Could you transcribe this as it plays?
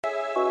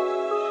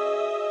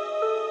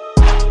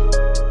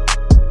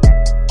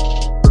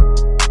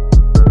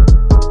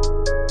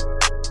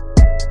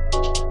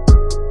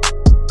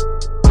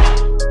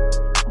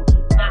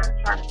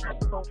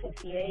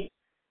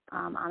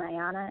I'm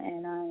Ayana,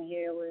 and I'm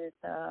here with.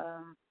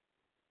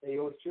 Hey,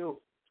 yo, it's Chill.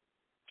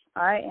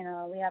 All right,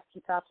 and we have a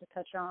few topics to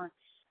touch on.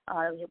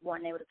 We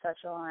weren't able to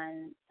touch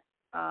on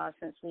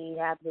since we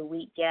have the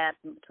week gap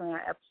in between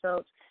our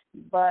episodes.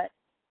 But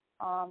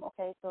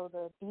okay, so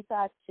the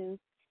B-Sides 2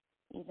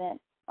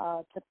 event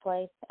took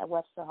place at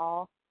Webster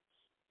Hall.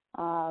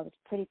 It was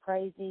pretty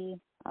crazy.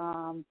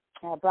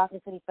 Had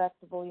Broccoli City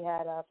Festival. You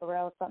had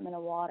Pharrell Something in the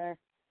Water.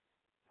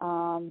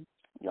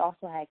 You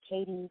also had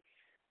Katie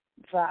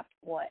drop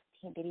what?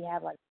 Did he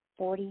have like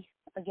 40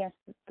 against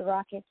the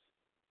Rockets?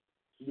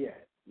 Yeah,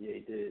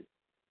 he did.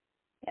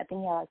 I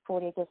think he had like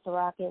 40 against the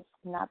Rockets.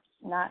 Not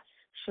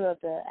sure of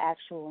the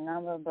actual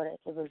number, but it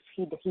was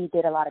he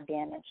did a lot of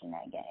damage in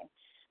that game.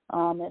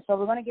 And so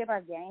we're gonna give our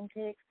game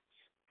picks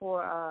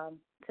for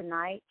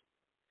tonight.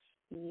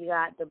 You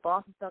got the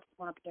Boston Celtics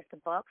going up against the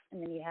Bucks,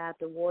 and then you have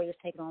the Warriors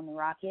taking on the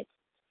Rockets.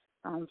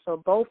 So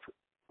both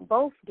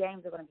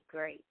games are going to be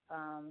great.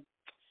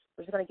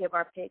 We're just going to give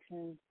our picks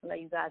and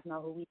let you guys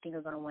know who we think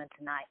are going to win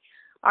tonight.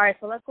 All right,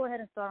 so let's go ahead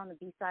and start on the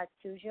B-Sides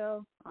 2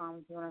 show.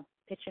 You want to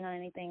pitch in on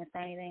anything and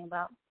say anything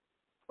about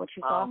what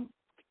you saw?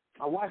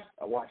 I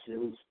watched it. It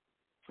was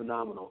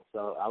phenomenal.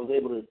 So I was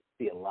able to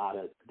see a lot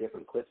of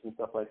different clips and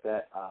stuff like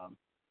that.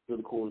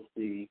 Really cool to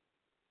see.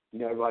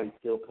 Everybody's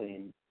still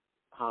paying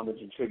homage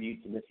and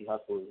tribute to Nipsey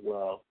Hussle as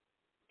well.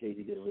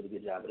 Jay-Z did a really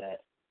good job of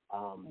that.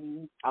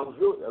 I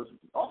was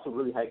also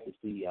really hyped to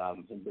see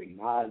him bring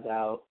Nas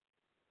out.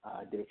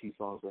 Did a few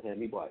songs with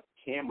him. He brought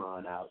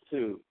Cameron out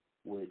too,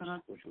 which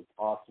was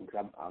awesome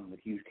because I'm a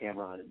huge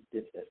Cameron and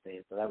Dipset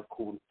fan, so that was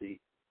cool to see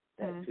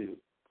that too.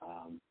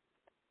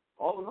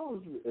 All in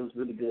all, it was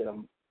really good.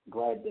 I'm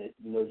glad that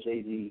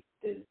Jay-Z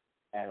is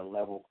at a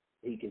level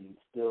he can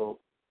still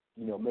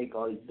make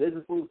all these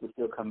business moves, but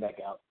still come back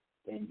out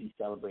and be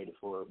celebrated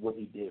for what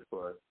he did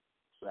for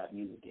rap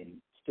music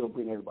and still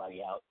bring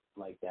everybody out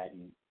like that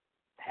and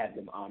have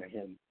them honor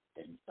him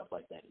and stuff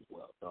like that as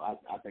well. So I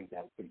think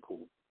that was pretty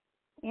cool.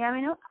 Yeah, I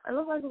mean, it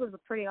looked like it was a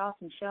pretty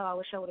awesome show. I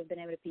wish I would have been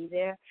able to be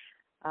there.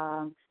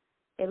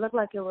 It looked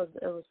like it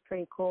was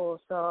pretty cool.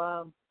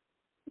 So,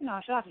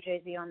 shout out to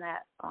Jay-Z on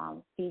that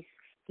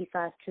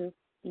B-Sides 2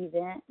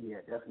 event.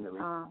 Yeah, definitely.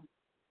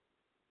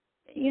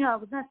 It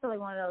was necessarily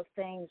one of those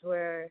things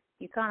where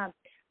you kind of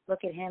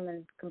look at him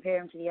and compare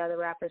him to the other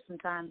rappers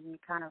sometimes, and you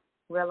kind of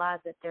realize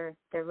that there's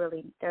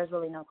really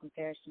no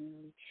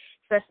comparison,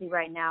 especially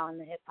right now in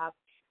the hip hop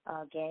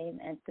game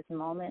at this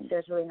moment.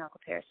 There's really no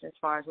comparison as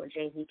far as what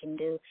Jay-Z can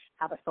do.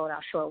 Have a sold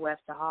out show at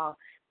Webster Hall.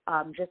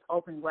 Just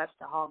opened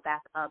Webster Hall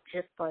back up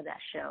just for that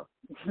show.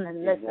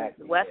 And listen,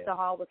 exactly, Webster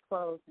Hall was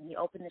closed, and he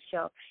opened the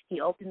show.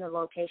 He opened the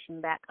location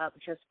back up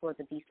just for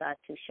the B-Sides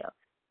 2 show.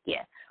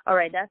 Yeah. All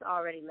right, that's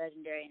already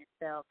legendary in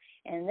itself.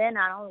 And then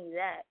not only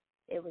that,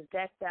 it was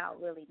decked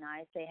out really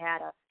nice. They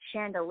had a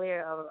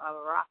chandelier of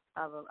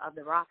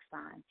the rock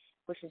sign,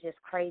 which is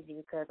just crazy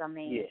because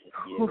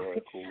cool.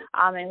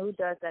 who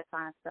does that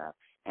kind of stuff?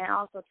 And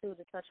also too,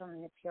 to touch on the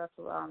Nipsey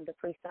Hussle, the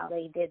freestyle that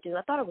he did do,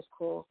 I thought it was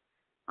cool.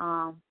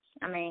 I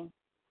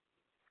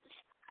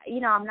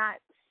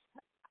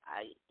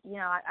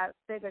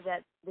figured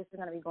that this is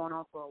going to be going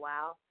on for a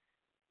while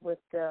with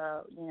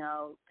the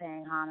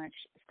paying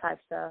homage type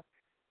stuff.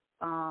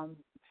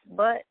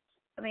 But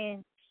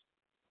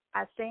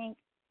I think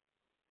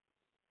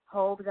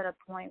Hov is at a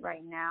point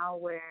right now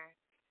where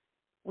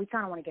we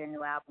kind of want to get a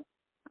new album.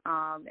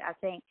 I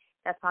think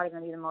that's probably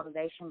going to be the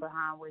motivation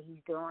behind what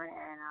he's doing,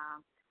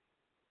 and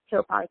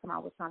he'll probably come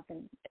out with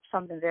something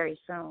very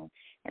soon.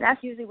 And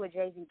that's usually what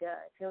Jay-Z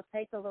does. He'll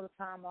take a little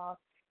time off.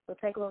 And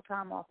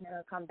then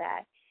he'll come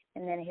back,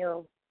 and then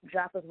he'll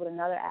drop us with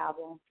another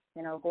album,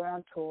 go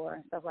on tour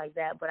and stuff like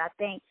that. But I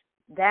think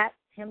that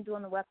him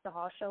doing the Webster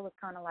Hall show was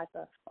kind of like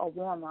a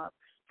warm-up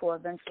for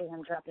eventually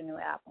him dropping a new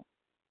album.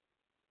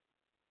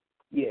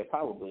 Yeah,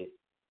 probably.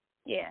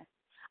 Yeah,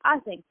 I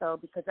think so,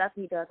 because that's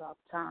what he does all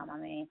the time.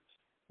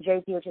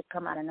 Jay-Z will just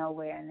come out of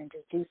nowhere and then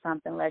just do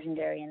something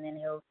legendary, and then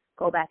he'll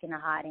go back into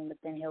hiding, but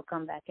then he'll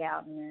come back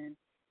out, and then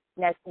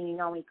next thing you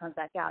know, when he comes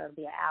back out, it'll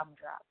be an album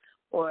drop.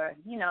 Or,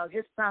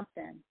 just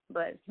something.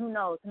 But who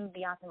knows? Him and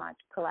Beyonce might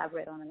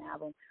collaborate on an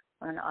album,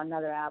 on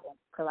another album,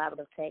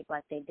 collaborative tape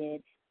like they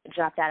did. It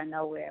dropped out of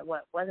nowhere.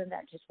 Wasn't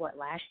that just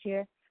last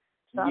year?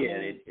 So,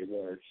 it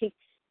was. He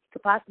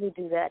could possibly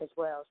do that as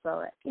well.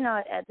 So,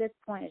 at this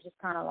point, it's just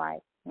kind of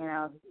like, we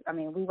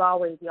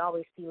always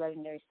see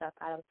legendary stuff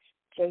out of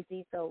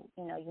Jay-Z, so,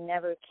 you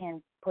never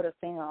can put a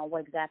finger on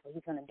what exactly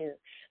he's going to do.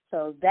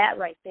 So that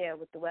right there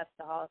with the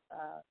Webster Hall,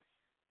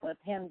 with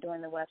him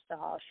doing the Webster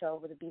Hall show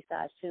with the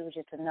B-Sides 2 is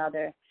just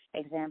another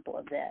example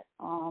of that.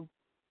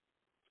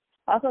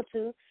 Also,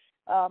 too,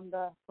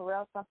 the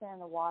Pharrell Something in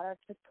the Water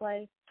took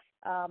place.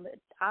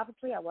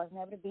 Obviously, I wasn't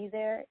able to be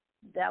there.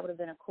 That would have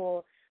been a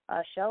cool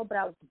show, but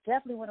I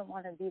definitely wouldn't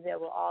want to be there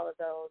with all of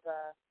those.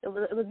 It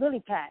was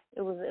really packed.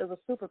 It was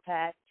super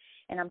packed,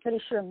 and I'm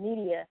pretty sure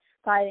media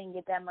probably didn't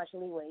get that much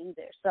leeway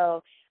either.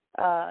 So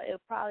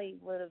it probably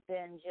would have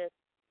been just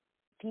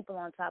people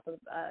on top of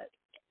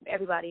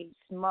everybody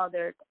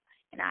smothered,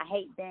 and I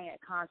hate being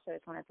at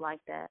concerts when it's like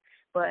that.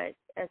 But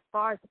as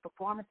far as the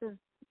performances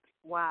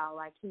wow,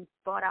 like he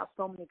brought out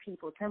so many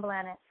people.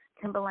 Timberland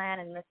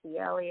and Missy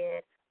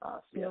Elliott,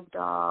 Snoop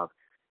Dogg.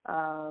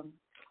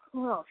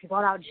 Who else? He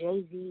brought out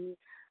Jay-Z.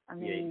 I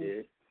mean, yeah, he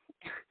did.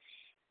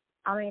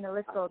 I mean, the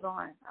list goes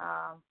on.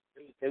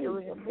 It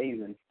was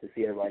amazing to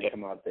see everybody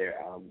come out there.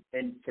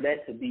 And for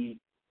that to be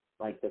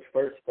like the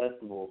first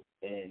festival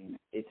and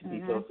it to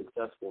be so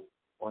successful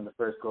on the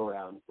first go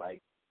round,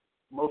 like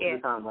most of the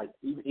time, like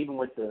even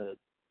with the,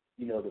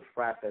 you know, the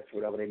Fry Fest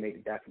or whatever they made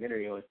the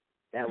documentary on,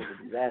 that was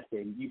a disaster.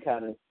 And you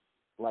kind of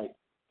like,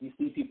 you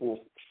see people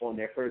on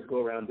their first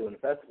go around doing the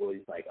festival,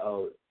 it's like,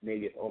 oh,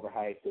 maybe it's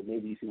overhyped or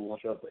maybe these people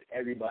won't show up. But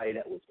everybody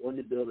that was on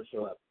the bill to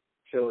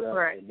showed up,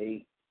 and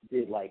they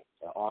did like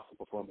an awesome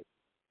performance.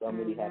 So I'm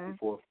really happy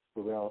for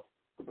Pharrell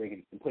for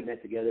bringing and putting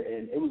that together.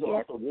 And it was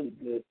also really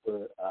good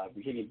for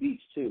Virginia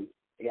Beach too.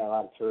 They got a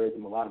lot of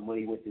tourism, a lot of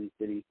money went to the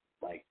city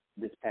like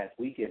this past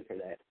weekend for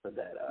that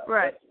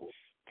festival.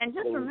 And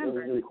just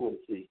remember, it was really cool to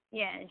see.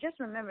 Yeah, and just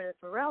remember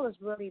that Pharrell is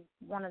really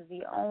one of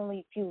the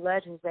only few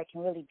legends that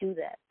can really do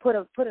that. Put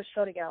a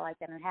show together like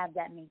that and have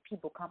that many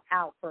people come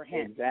out for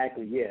him.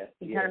 Exactly. Yeah.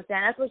 You know what I'm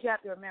saying? That's what you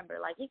have to remember.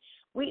 Like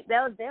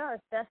there are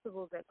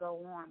festivals that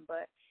go on,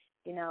 but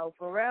you know,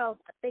 Pharrell.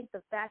 I think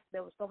the fact that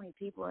there were so many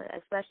people,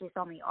 especially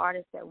so many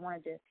artists that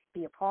wanted to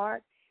be a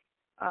part.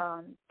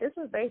 This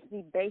was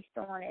basically based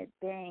on it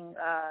being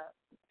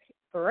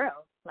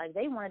Pharrell. Like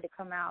they wanted to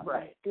come out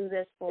and do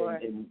this for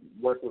and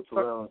work with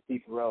Pharrell and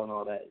Steve Pharrell and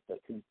all that stuff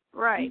too.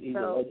 Right. He's so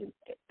a legend.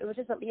 It was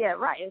just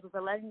it was a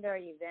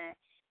legendary event,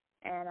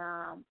 and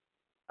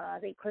I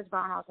think Chris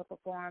Brown also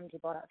performed. He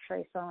brought out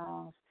Trey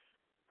Songz.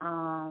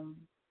 Janelle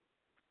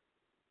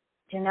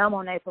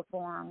Monáe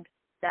performed.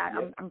 That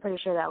I'm pretty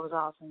sure that was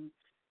awesome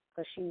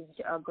because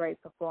she's a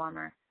great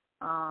performer.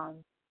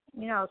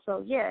 You know,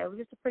 so it was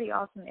just a pretty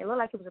awesome. It looked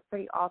like it was a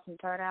pretty awesome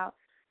turnout.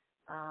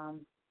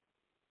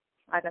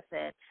 Like I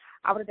said,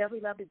 I would have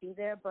definitely loved to be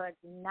there, but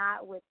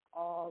not with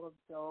all of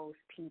those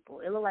people.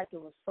 It looked like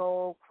it was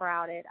so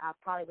crowded. I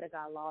probably would have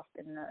got lost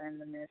in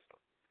the mist.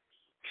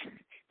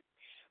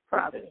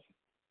 Probably.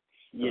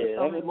 Yeah,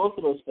 I mean, most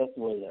of those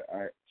festivals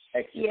are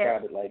extra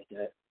crowded like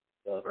that.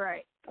 So,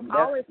 right. I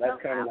mean,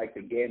 that's kind of like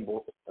the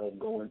gamble of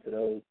going to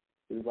those.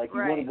 It's like you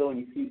want to go and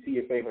you see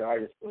your favorite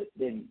artist, but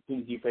then as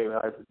soon as your favorite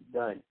artist is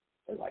done,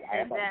 it's like, I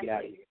have to get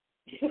out of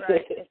here.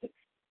 Right.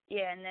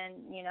 Yeah, and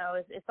then, you know,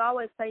 it's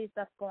always crazy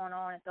stuff going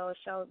on at those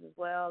shows as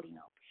well. You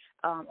know,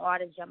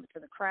 artists jumping to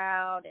the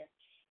crowd, and,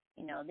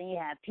 you know, then you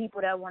have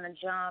people that want to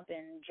jump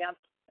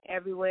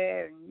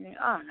everywhere. And,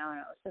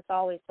 no. It's just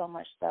always so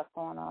much stuff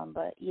going on.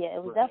 But, yeah,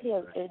 it was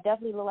it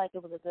definitely looked like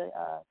it was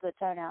a good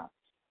turnout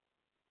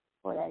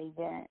for that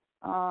event.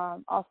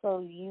 Also,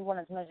 you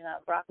wanted to mention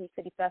Broccoli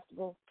City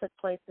Festival took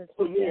place this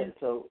weekend.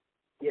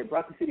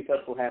 Broccoli City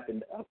Festival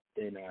happened up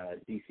in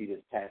D.C.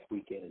 this past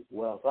weekend as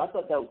well. So I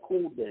thought that was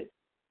cool that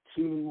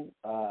two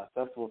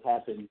festivals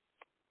happened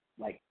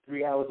like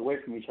 3 hours away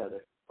from each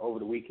other over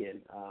the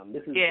weekend.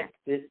 This is the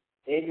fifth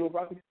annual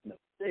Broccoli,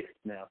 sixth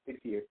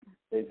year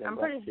they've done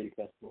Broccoli City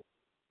Festival.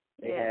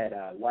 They had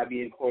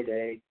YBN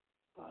Cordae.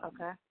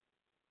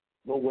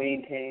 Lil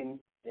Wayne came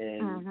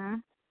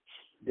and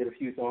did a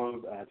few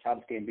songs.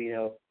 Childish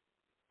Gambino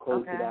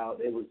closed it out.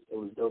 It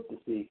was dope to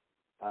see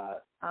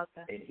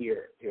and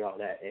hear all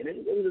that. And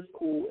it was just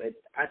cool.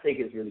 I think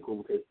it's really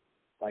cool because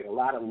like a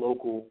lot of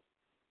local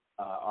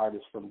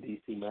artists from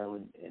D.C.,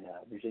 Maryland, and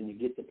Virginia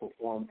get to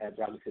perform at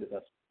Broccoli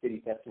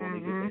City Festival and they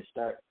get their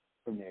start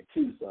from there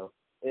too. So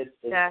it's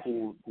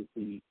cool to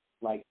see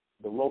like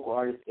the local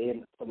artists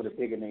and some of the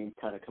bigger names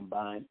kind of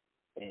combine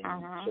and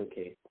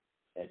showcase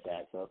at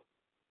that. So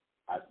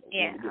I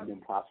want to give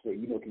them props for,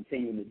 you know,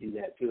 continuing to do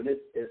that too. And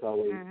it's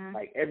always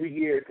like every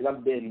year, because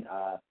I've been,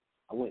 I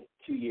went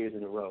 2 years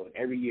in a row, and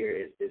every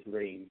year it's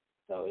rained.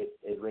 So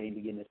it rained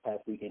again this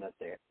past weekend up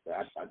there. So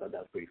I thought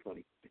that was pretty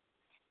funny.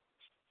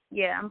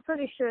 Yeah, I'm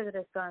pretty sure that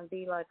it's going to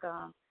be like,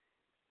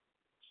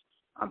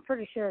 I'm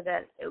pretty sure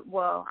there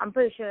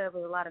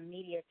was a lot of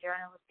media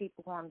journalists,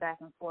 people going back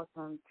and forth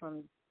from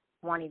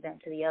one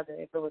event to the other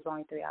if it was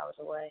only 3 hours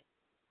away.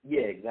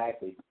 Yeah,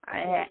 exactly.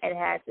 It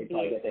had to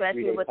be,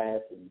 especially with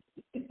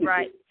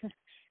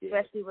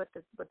especially with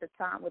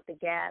the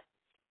gap,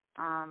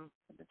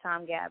 the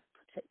time gap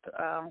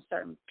on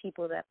certain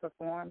people that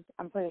performed.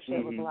 I'm pretty sure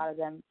it was a lot of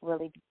them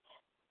really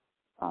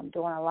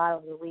doing a lot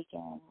over the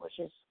weekend, which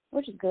is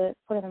good.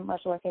 Put in as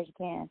much work as you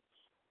can.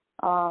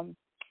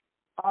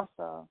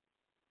 Also,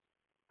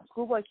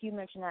 Schoolboy Q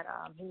mentioned that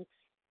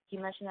he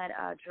mentioned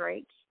that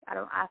Drake. I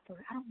don't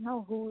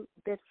know who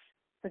this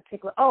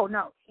particular. Oh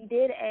no, he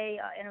did a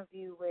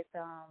interview with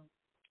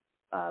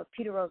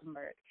Peter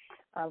Rosenberg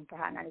for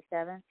Hot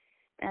 97,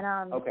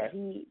 and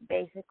he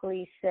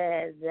basically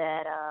said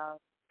that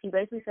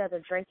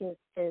Drake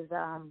is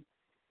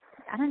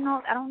I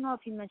don't know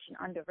if he mentioned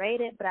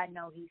underrated, but I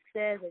know he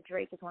says that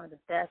Drake is one of the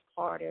best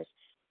artists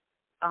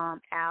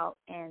out,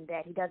 and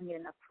that he doesn't get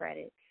enough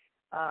credit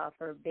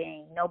for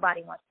being.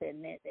 Nobody wants to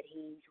admit that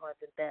he's one of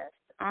the best.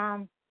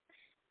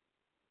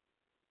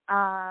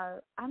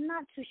 I'm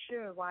not too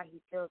sure why he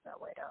feels that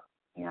way though.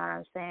 You know what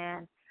I'm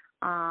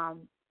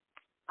saying?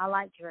 I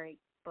like Drake,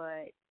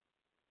 but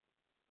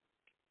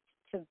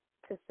to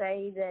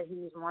say that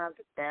he's one of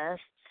the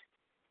best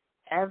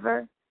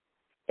ever,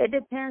 it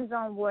depends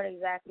on what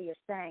exactly you're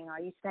saying. Are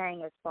you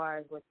saying as far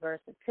as with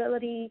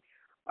versatility?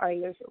 Or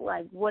you're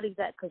like, what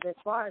exactly? Because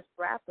as far as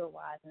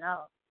rapper-wise,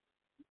 no,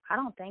 I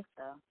don't think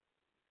so.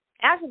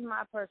 That's just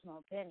my personal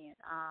opinion.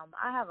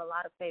 I have a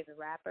lot of favorite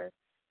rappers.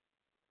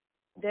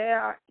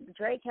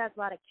 Drake has a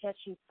lot of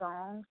catchy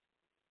songs.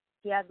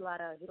 He has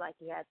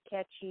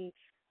catchy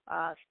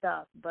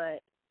stuff.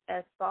 But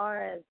as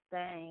far as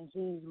saying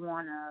he's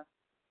one of,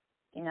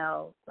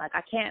 like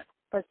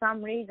for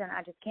some reason,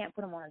 I just can't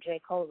put him on a J.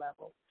 Cole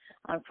level,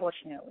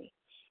 unfortunately.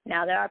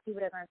 Now, there are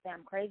people that are going to say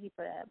I'm crazy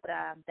for that, but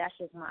that's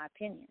just my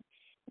opinion.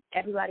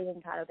 Everybody's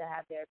entitled to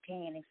have their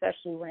opinion,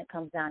 especially when it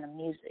comes down to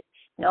music.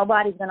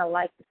 Nobody's going to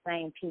like the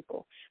same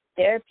people.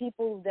 There are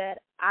people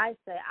that I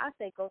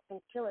say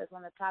Ghostface Killah is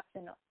one of the top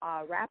 10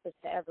 rappers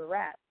to ever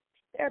rap.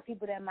 There are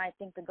people that might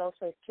think the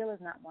Ghostface Killah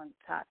is not one of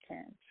the top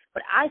 10,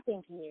 but I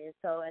think he is.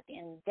 So at the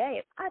end of the day,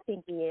 if I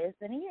think he is,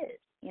 then he is.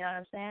 You know what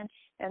I'm saying?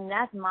 And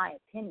that's my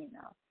opinion,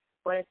 though.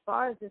 But as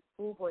far as this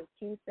Schoolboy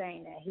Q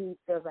saying that he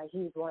feels like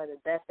he's one of the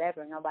best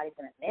ever and nobody's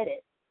going to admit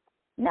it,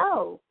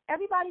 no.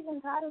 Everybody's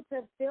entitled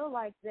to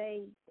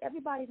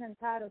everybody's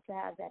entitled to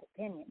have that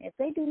opinion. If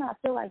they do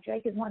not feel like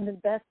Drake is one of the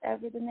best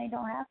ever, then they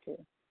don't have to.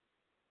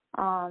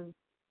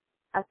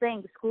 I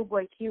think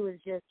Schoolboy Q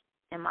is just,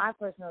 in my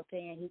personal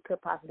opinion, he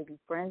could possibly be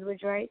friends with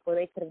Drake, or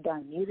they could have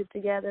done music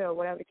together, or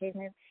whatever the case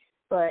may be.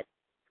 But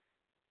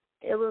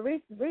it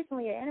was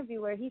recently an interview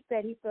where he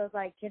said he feels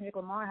like Kendrick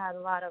Lamar has a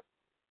lot of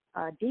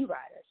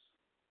D-riders,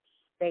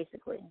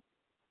 basically.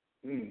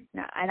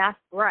 Now, and I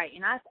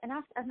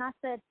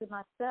said to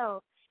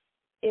myself,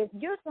 if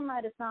you're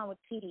somebody that's signed with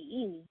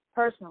TDE,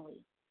 personally,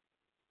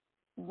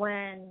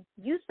 when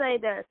you say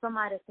that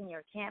somebody that's in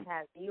your camp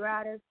has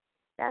D-riders,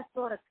 that's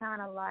sort of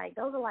kind of like,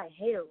 those are like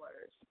hater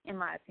words, in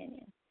my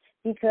opinion.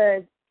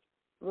 Because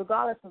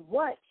regardless of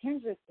what,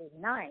 Kendrick is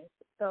nice,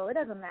 so it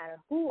doesn't matter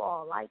who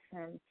all likes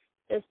him.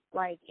 It's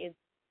like if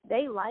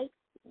they like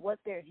what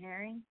they're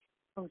hearing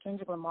from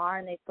Kendrick Lamar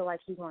and they feel like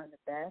he's one of the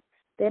best,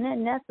 then it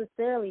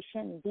necessarily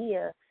shouldn't be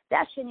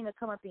that shouldn't even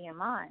come up in your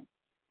mind.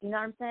 You know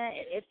what I'm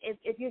saying?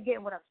 If you're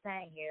getting what I'm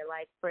saying here,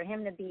 like for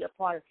him to be a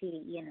part of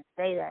TDE and to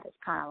say that,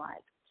 it's kind of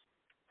like,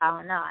 I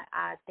don't know.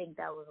 I think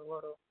that was a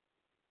little,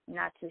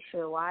 not too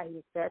sure why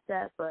he said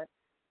that, but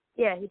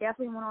yeah, he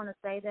definitely went on to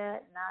say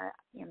that.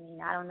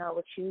 And I don't know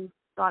what you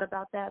thought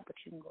about that, but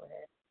you can go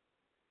ahead.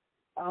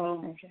 I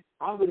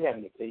don't really have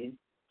an opinion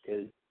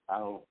because I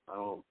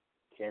don't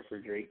care for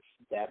Drake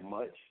that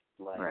much.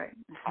 Like, right.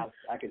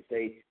 I could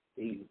say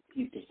he's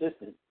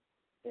consistent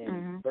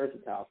and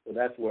versatile, so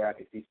that's where I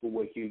could see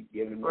Schoolboy Q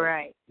giving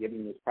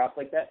him his props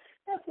like that.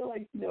 I feel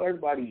like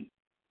everybody,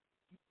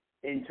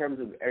 in terms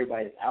of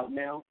everybody that's out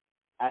now,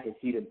 I can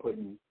see them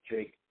putting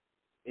Drake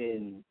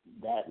in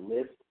that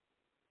list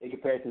in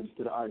comparison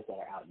to the artists that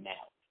are out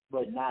now,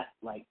 but not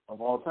like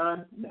of all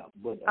time. No,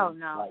 but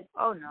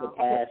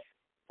the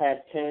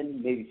past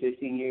 10, maybe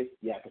 15 years,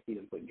 yeah, I can see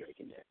them putting Drake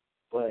in there.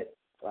 But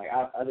like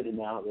other than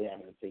that, I don't really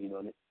have an opinion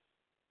on it.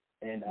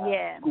 And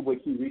Schoolboy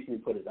Q recently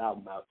put his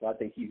album out, so I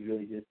think he's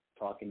really just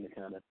talking to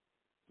kind of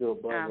still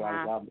buzz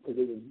around his album because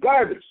it was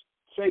garbage,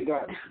 straight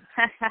garbage,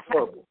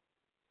 horrible.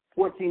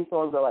 14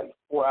 songs are like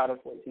 4 out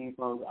of 14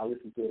 songs. I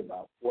listened to it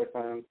about 4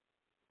 times.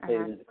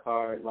 Played it in the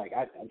car. Like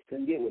I just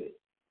couldn't get with it,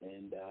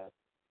 and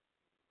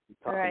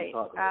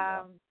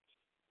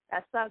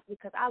that sucks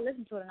because I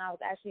listened to it and I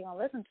was actually gonna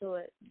listen to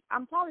it.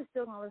 I'm probably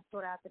still gonna listen to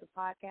it after the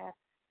podcast,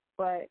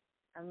 but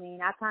I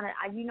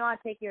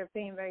take your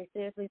opinion very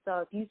seriously. So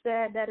if you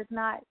said that it's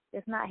not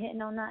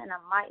hitting on nothing, I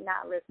might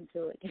not listen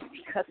to it just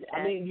because.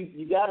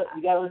 You gotta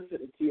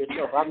listen to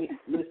yourself.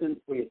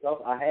 Listen for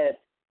yourself. I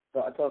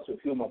talked to a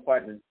few of my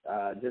partners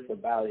just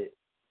about it,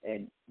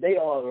 and they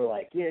all were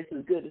like, "Yeah, this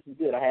is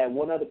good." I had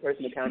one other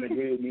person that kind of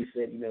agreed with me,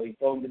 said, he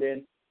phoned it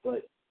in,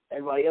 but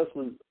everybody else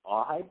was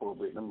all hype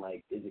over it. And I'm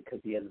like, is it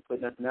because he hasn't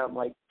put nothing out in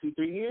like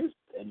 2-3 years?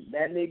 And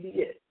that may be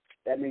it.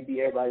 That may be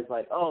everybody's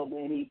like, oh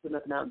man, he put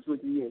nothing out in 2 or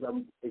 3 years.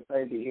 I'm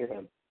excited to hear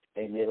him.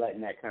 And they're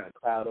letting that kind of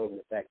cloud over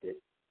the fact that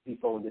he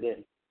phoned it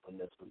in on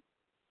this one.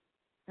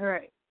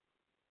 Right.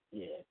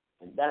 Yeah,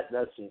 and that's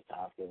just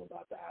how I feel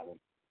about the album.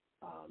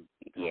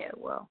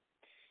 Well,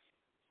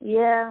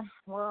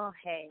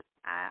 hey,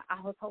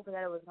 I was hoping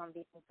that it was going to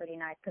be some pretty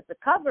nice because the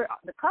cover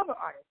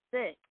art is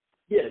sick.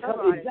 Yeah, the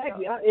cover,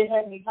 exactly. It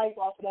had me hype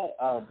off of that.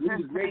 This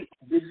is great.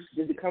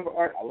 Did the cover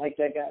art. I like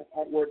that guy's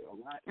artwork a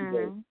lot. He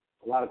does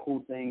a lot of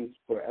cool things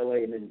for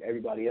LA and then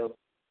everybody else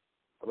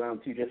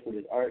around too, just with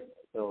his art.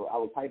 So I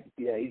was hyped to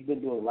see that. He's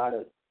been doing a lot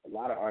of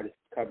artist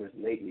covers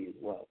lately as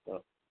well.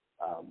 So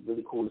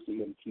really cool to see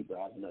him keep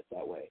rising up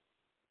that way.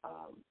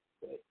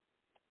 But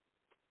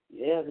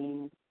yeah,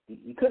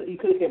 he could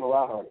have came a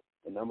lot harder,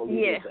 and I'm gonna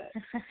leave it at that.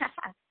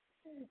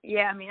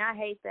 Yeah, I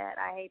hate that.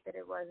 I hate that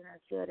it wasn't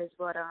as good as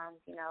what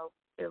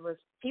it was.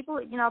 People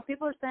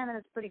are saying that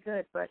it's pretty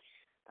good, but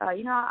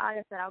like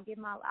I said, I'll give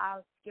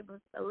a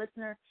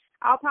listener.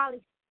 I'll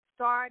probably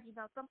start.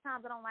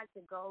 Sometimes I don't like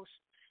to go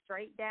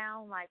straight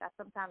down. Like I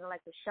sometimes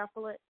like to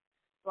shuffle it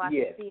so I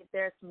Yeah. can see if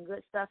there's some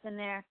good stuff in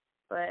there.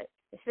 But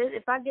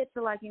if I get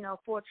to like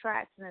 4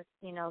 tracks and it's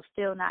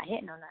still not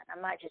hitting on that, I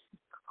might just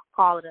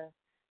call it a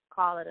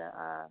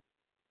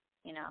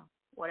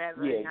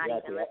whatever, Yeah, and not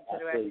exactly. even listen to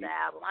the rest of the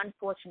album.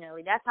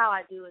 Unfortunately, that's how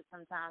I do it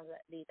sometimes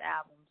at these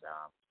albums.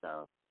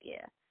 So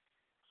yeah,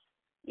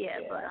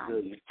 but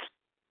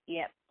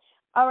yeah.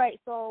 All right,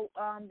 so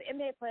the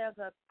NBA playoffs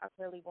are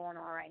clearly going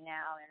on right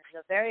now, and it's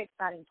a very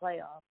exciting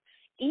playoff.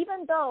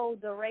 Even though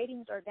the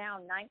ratings are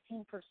down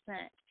 19%,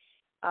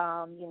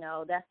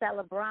 that's that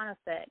LeBron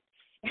effect.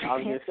 I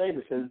was going to say,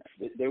 because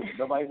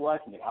nobody's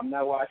watching it. I'm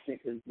not watching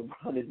it because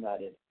LeBron is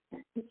not in it.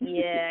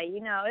 Yeah,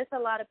 it's a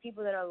lot of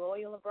people that are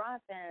loyal LeBron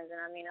fans,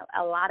 and I mean,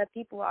 a lot of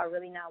people are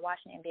really not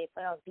watching NBA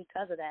playoffs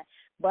because of that.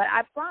 But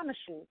I promise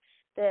you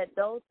that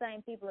those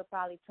same people are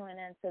probably tuning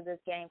into this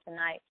game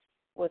tonight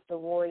with the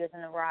Warriors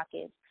and the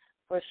Rockets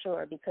for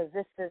sure, because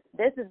this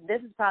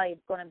is probably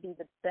going to be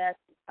the best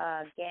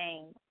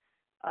game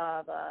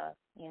of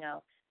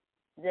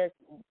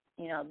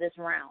this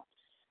round.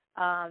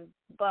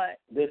 But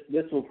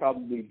this will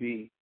probably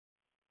be,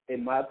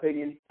 in my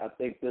opinion, I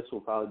think this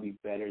will probably be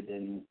better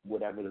than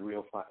whatever the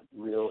real NBA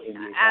finals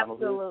is.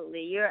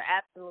 Absolutely, you're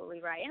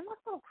absolutely right. And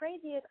what's so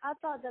crazy is I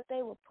thought that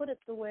they would put it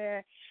to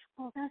where,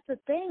 that's the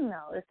thing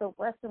though. It's a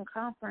Western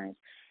Conference.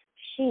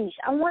 Sheesh,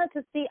 I wanted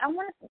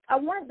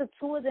the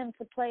two of them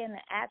to play in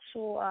the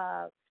actual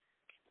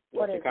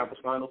Western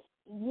Conference Finals.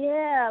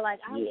 Yeah, why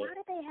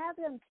did they have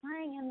them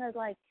playing in the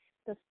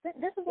this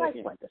is like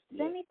the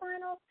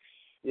semifinals?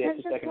 Yeah, it's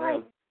the just second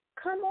round.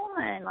 Come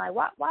on,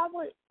 why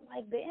would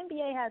the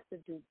NBA has to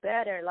do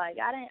better?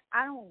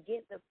 I don't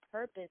get the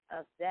purpose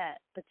of that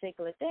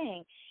particular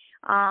thing.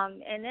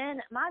 And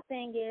then my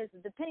thing is,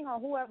 depending on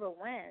whoever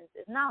wins,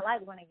 it's not like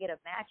we're going to get a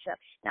matchup.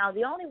 Now,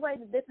 the only way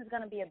that this is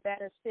going to be a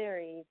better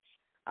series,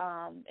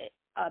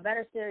 a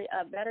better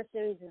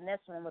series than this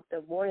one with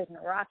the Warriors and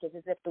the Rockets,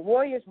 is if the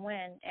Warriors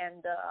win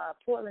and the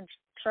Portland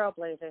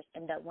Trailblazers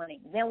end up winning.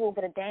 Then we'll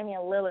get a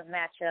Damian Lillard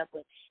matchup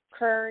with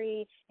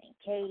Curry and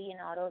Katie and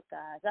all those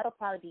guys. That'll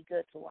probably be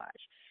good to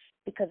watch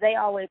because they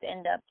always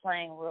end up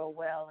playing real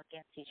well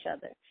against each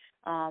other.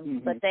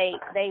 But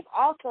they've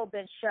also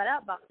been shut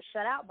out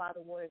by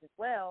the Warriors as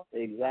well.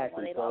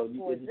 Exactly. So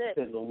it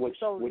depends on which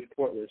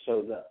Portland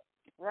shows up.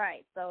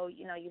 Right. So,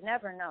 you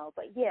never know.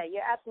 But, yeah,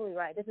 you're absolutely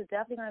right. This is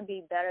definitely going to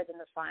be better than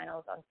the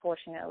finals,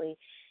 unfortunately.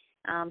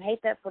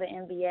 Hate that for the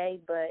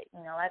NBA, but,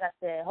 like I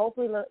said,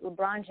 hopefully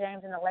LeBron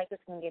James and the Lakers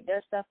can get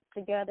their stuff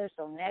together.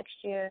 So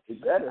next year,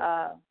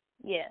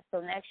 so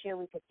next year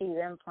we could see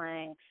them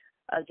playing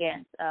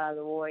against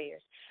the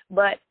Warriors.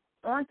 But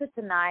on to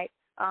tonight,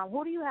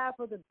 who do you have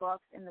for the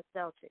Bucks and the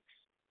Celtics?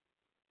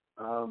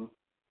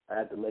 I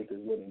have the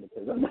Lakers winning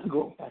because I'm not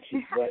going to watch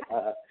it, but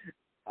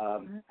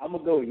I'm going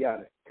to go with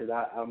Giannis because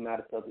I'm not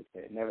a Celtics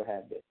fan, never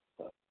have been.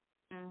 So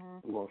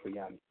I'm going for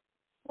Giannis.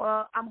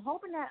 Well, I'm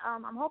hoping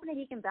that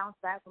he can bounce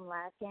back from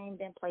last game.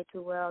 Didn't play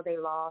too well. They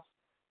lost.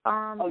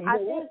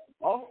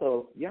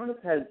 Also,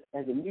 Giannis has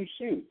a new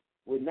shoe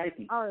with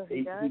Nike. Oh,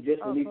 he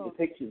just released the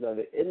pictures of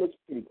it. It looks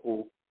pretty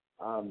cool.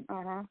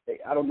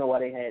 I don't know why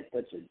they had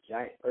such a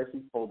giant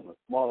person holding a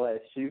small ass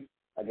shoe.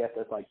 I guess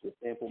that's like the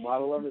sample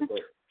model of it, but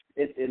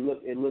it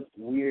looks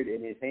weird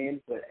in his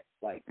hand. But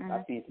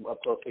I've seen some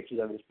up close pictures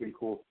of it. It's pretty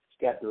cool.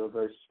 It's got the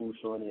reverse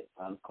swoosh on it.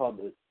 It's called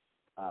the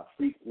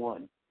Freak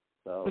One.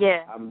 So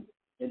I'm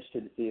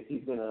interested to see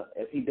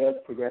if he does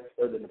progress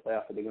further in the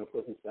playoffs, if they're going to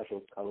put some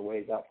special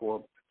colorways out for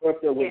him, or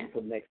if they're waiting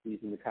for next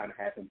season to kind of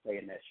have him play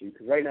in that shoe.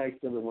 Because right now he's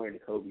still wearing the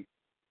Kobe.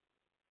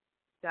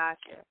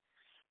 Gotcha.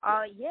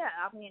 I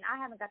mean, I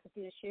haven't got to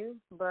see the shoe,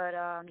 but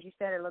you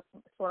said it looks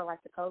sort of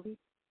like the Kobe.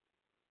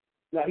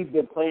 No, he's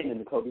been playing in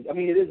the Kobe. I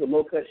mean, it is a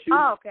low-cut shoe.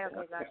 Oh, okay,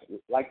 gotcha.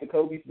 Like the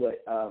Kobe's,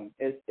 but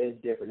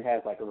it's different. It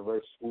has like a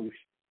reverse swoosh.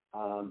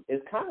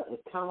 It's kind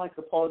of like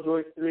the Paul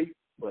George 3,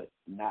 but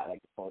not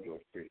like the Paul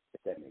George 3,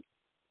 if that makes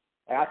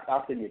sense.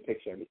 I'll send you a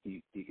picture of it so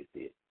you can see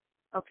it.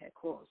 Okay,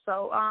 cool.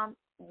 So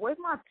with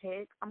my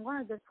pick, I'm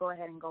going to just go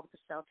ahead and go with the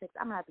Celtics.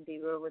 I'm going to have to be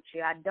real with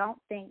you. I don't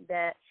think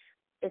that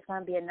it's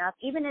going to be enough.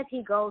 Even if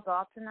he goes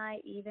off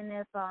tonight, even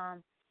if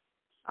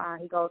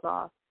he goes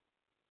off,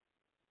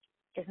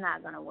 it's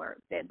not going to work.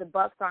 The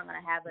Bucks aren't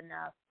going to have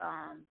enough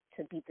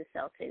to beat the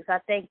Celtics. I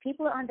think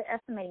people are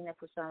underestimating them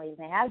for some reason.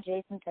 They have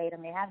Jason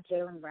Tatum. They have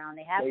Jaylen Brown.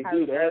 They have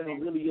Kyrie. They have a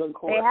really young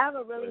core. They have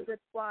a really good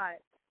squad.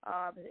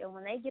 And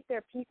when they get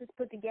their pieces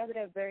put together,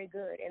 they're very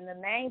good. And the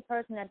main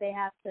person that they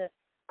have to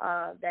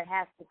that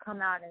has to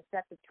come out and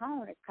set the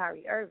tone is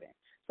Kyrie Irving.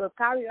 So if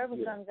Kyrie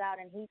Irving comes out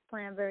and he's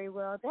playing very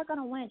well, they're going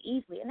to win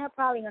easily, and they're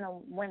probably going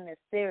to win this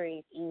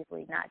series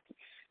easily.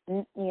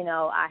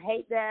 I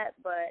hate that,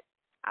 but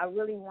I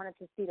really wanted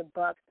to see the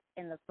Bucks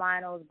in the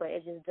finals, but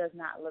it just does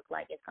not look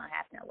like it's going to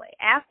happen that way.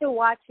 After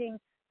watching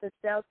the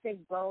Celtics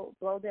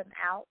blow them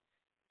out,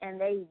 and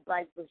they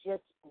was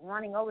just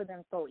running over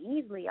them so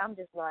easily, I'm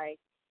just like,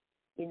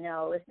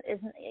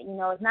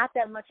 it's not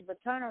that much of a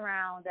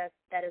turnaround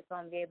that is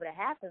going to be able to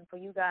happen for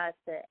you guys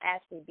to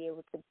actually be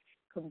able to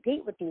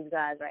compete with these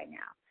guys right now.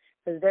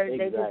 because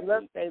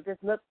they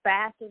just look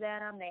faster than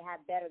them. They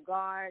have better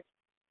guards.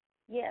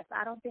 Yes,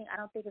 I don't think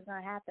it's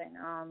gonna happen.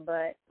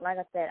 But like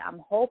I said, I'm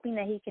hoping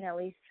that he can at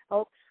least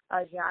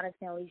Giannis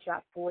can at least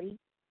drop 40,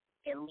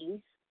 at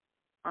least.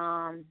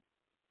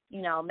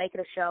 Make it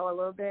a show a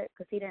little bit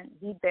because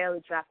he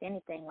barely dropped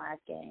anything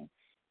last game,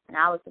 and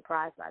I was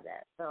surprised by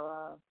that.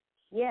 So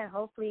yeah,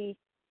 hopefully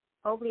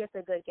it's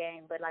a good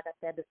game. But like I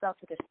said, the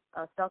Celtics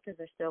are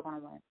still gonna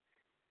win.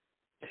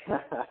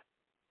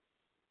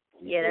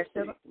 They're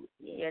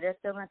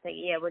still gonna take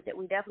it. Yeah,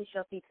 we definitely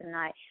shall see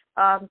tonight.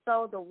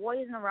 So the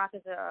Warriors and the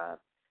Rockets are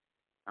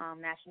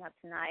matching up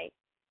tonight.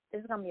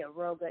 This is gonna be a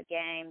real good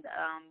game.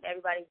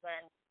 Everybody's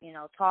been,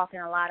 talking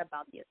a lot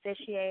about the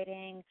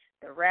officiating,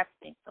 the refs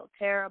being so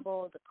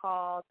terrible, the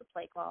calls, the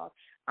play calls.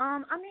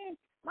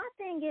 My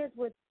thing is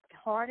with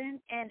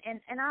Harden, and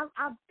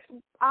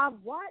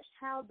I've watched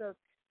how the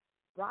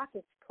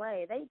Rockets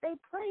play. They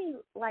play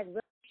like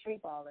really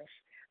street ballish.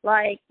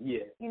 Like,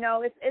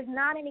 it's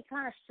not any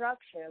kind of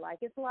structure. Like,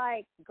 it's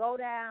like go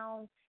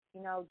down,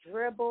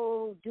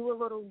 dribble, do a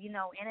little, in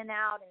and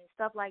out and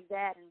stuff like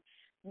that, and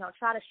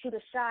try to shoot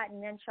a shot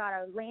and then try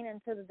to lean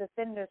into the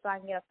defender so I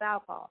can get a foul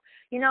call.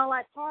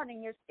 Like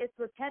Harden, it's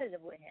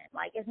repetitive with him.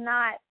 Like, it's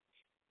not.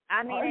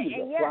 He's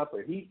a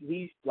flopper.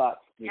 He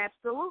flops.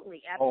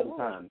 Absolutely. All the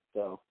time.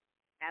 So.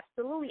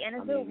 Absolutely, and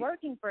it's been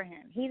working for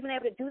him. He's been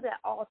able to do that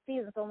all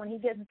season. So when he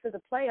gets into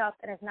the playoffs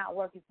and it's not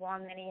working for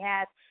him, and he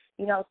has,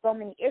 so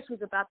many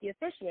issues about the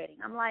officiating,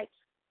 I'm like,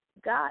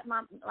 God,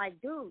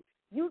 dude,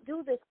 you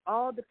do this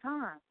all the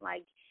time.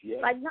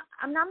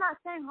 I'm not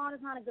saying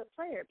Harden's not a good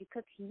player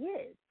because he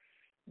is,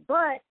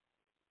 but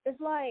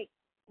it's like,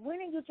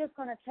 when are you just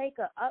gonna take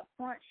a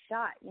upfront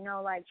shot?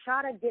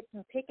 Try to get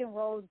some pick and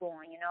rolls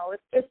going.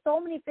 It's so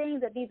many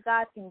things that these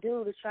guys can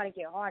do to try to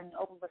get Harden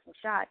open for some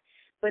shots.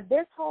 But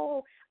this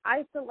whole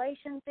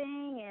isolation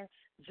thing and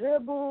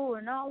dribble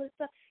and all this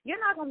stuff, you're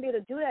not going to be able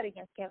to do that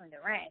against Kevin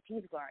Durant if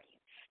he's guarding you.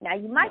 Now,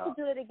 you might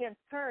do it against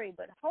Curry,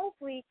 but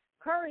hopefully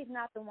Curry's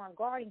not the one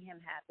guarding him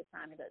half the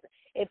time.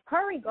 If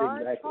Curry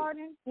guards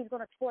Harden, he's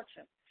going to torch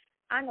him.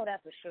 I know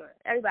that for sure.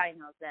 Everybody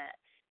knows that.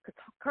 Because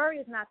Curry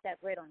is not that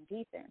great on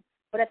defense.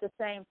 But at the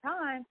same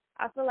time,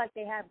 I feel like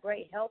they have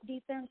great help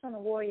defense on the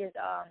Warriors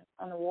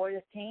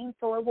team,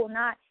 so it will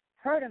not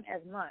hurt them as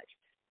much.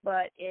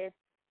 But if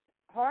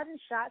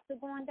Harden's shots are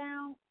going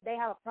down, they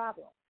have a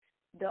problem.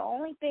 The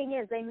only thing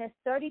is they missed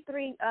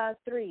 33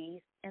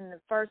 threes in the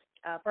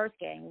first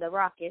game, the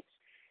Rockets.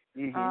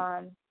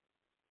 Mm-hmm.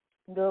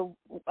 The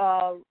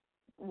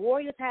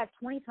Warriors had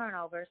 20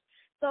 turnovers.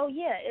 So,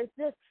 yeah, it's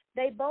just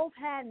they both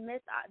had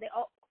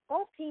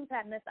both teams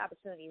had missed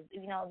opportunities.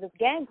 This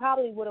game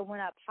probably would have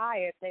went up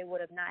higher if they would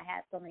have not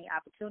had so many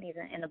opportunities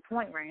in the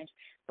point range.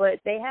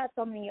 But they had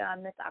so many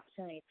missed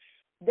opportunities.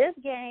 This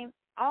game,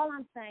 all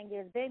I'm saying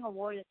is, being a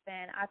Warriors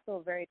fan, I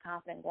feel very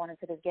confident going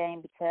into this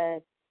game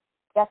because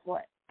guess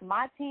what?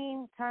 My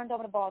team turned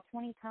over the ball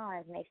 20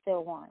 times and they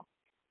still won.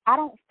 I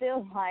don't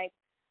feel like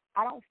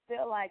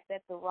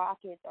that the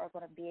Rockets are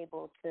going to be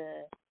able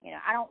to,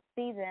 I don't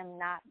see them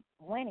not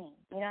winning.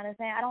 You know what I'm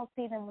saying? I don't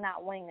see them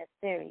not winning this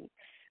series.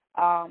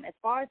 As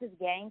far as this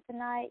game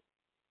tonight,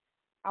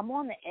 I'm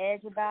on the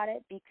edge about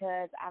it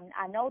because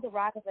I know the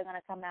Rockets are going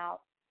to come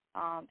out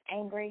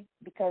angry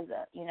because,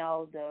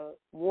 the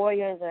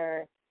Warriors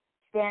are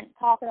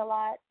talking a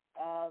lot.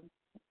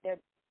 They're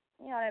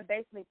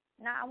basically,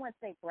 I wouldn't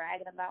say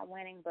bragging about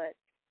winning, but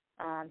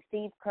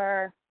Steve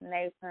Kerr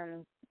made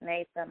some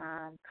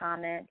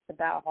comments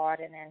about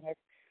Harden and his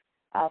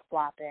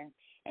flopping.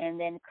 And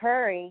then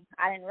Curry,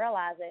 I didn't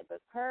realize it,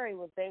 but Curry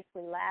was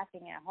basically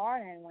laughing at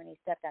Harden when he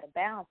stepped out of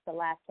bounds the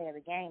last play of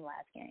the game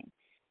last game.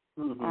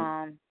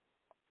 Mm-hmm.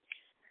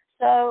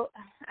 So,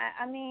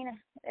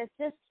 it's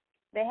just,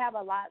 they have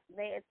a lot.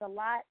 It's a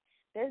lot.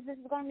 This is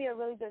going to be a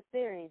really good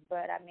series,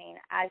 but,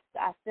 I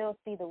still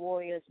see the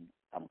Warriors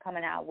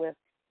coming out with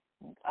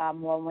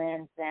more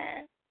wins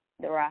than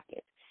the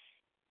Rockets.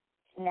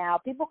 Now,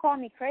 people call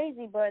me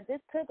crazy, but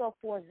this could go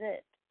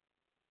 4-0.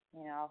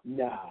 No,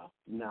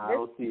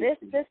 this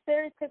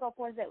series could go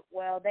 4-0.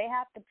 Well, they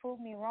have to prove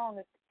me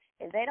wrong.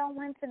 If they don't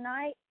win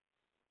tonight,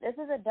 this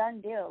is a done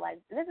deal. Like,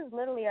 this is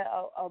literally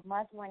a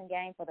must-win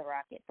game for the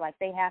Rockets. Like,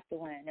 they have to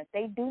win. If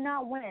they do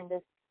not win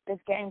this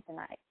game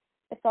tonight,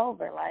 it's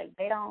over. Like,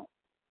 they're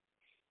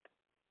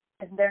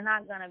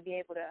not going to be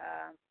able to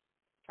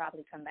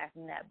probably come back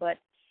from that. But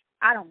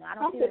I don't know.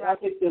 I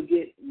think they'll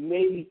get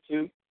maybe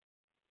 2,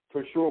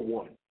 for sure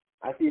 1.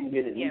 I see them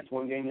getting at least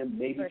 1 game,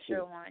 maybe 2. For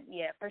sure 1.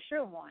 Yeah, for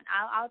sure 1.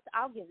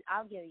 I'll give you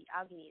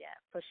that.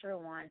 For sure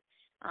 1.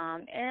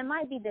 And it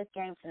might be this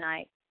game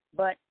tonight,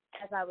 but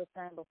as I was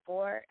saying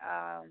before,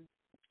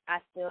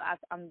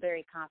 I'm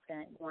very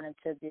confident going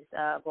into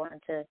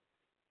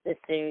this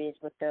series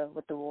with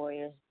the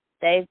Warriors.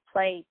 They've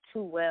played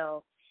too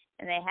well,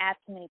 and they have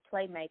too many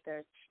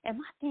playmakers. And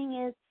my thing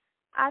is,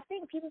 I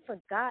think people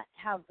forgot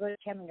how good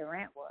Kevin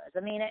Durant was.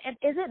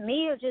 Is it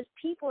me or just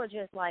people are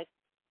just like,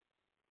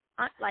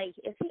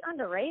 is he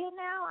underrated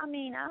now?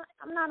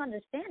 I'm not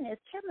understanding.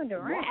 It's Kevin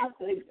Durant.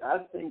 No, I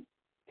think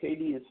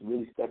KD has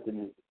really stepped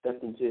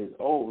into his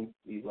own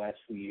these last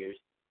few years,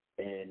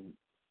 and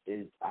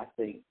I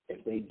think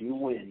if they do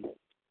win,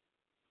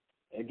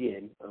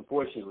 again,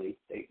 unfortunately,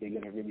 they're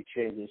going to really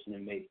transition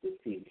and make this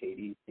team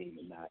KD's team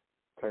and not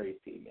Curry's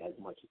team as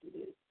much as it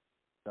is.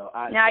 So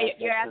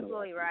you're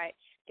absolutely right.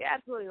 You're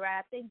absolutely right.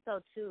 I think so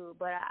too.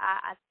 But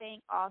I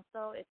think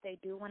also if they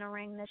do win a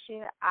ring this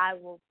year, I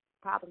will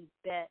probably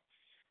bet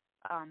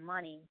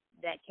money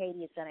that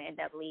KD is going to end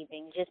up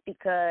leaving just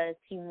because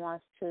he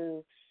wants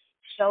to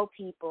show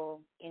people,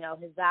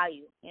 his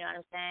value. You know what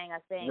I'm saying? I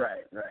think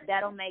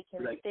that'll make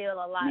him feel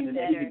a lot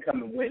better. He can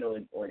come and win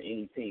on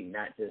any team,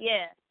 not just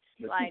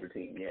the super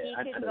team.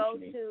 Yeah, he can go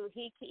to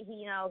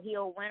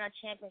he'll win a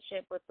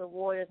championship with the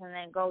Warriors and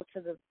then go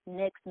to the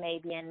Knicks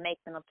maybe and make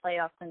them a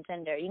playoff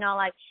contender.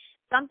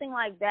 Something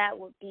like that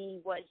would be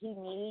what he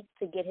needs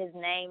to get his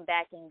name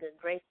back in good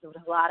graces with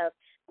a lot of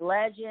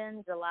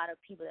legends, a lot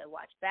of people that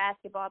watch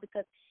basketball,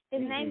 because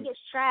his name gets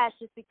trashed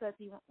just because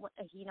he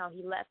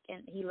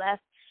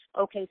left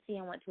OKC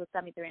and went to a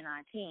 73-9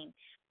 team.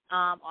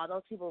 Are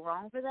those people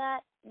wrong for that?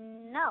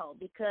 No,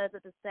 because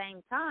at the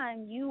same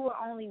time, you were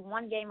only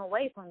one game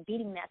away from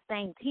beating that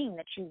same team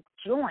that you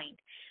joined.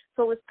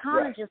 So it's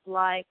kind of just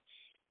like,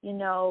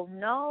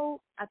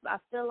 I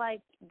feel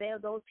like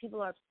those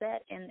people are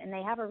upset, and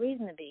they have a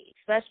reason to be,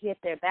 especially if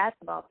they're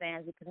basketball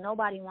fans, because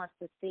nobody wants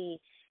to see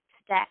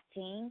stacked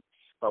teams.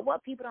 But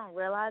what people don't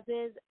realize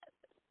is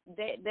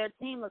their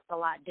team looks a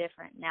lot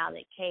different now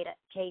that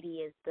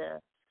KD is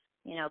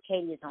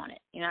KD is on it.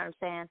 You know what I'm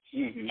saying?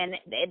 Mm-hmm. And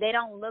they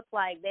don't look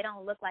like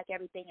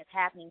everything is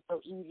happening so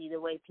easy the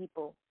way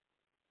people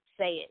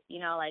say it.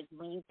 Like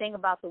when you think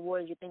about the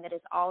Warriors, you think that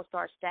it's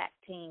all-star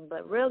stacked team,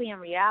 but really in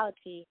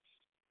reality,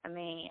 I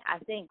mean, I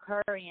think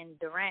Curry and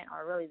Durant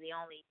are really the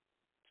only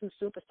two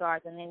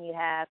superstars, and then you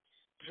have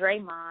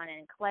Draymond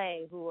and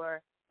Klay, who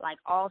are like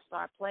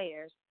all-star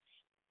players.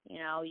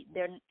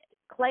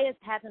 Klay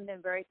hasn't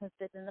been very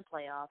consistent in the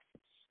playoffs.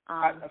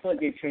 I feel like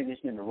they've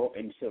transitioned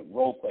into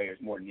role players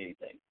more than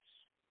anything.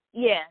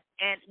 Yeah,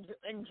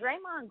 and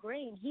Draymond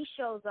Green, he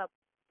shows up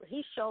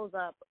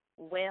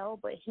well,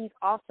 but he's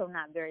also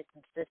not very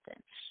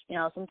consistent.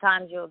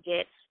 Sometimes you'll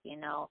get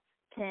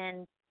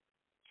 10,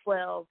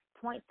 12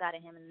 points out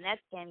of him. In the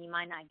next game, you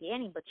might not get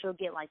any, but you'll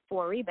get like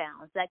 4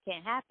 rebounds. That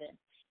can't happen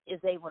if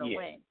they want to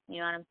win. You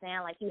know what I'm saying?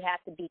 Like, you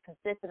have to be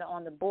consistent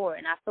on the board.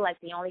 And I feel like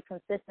the only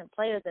consistent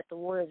players that the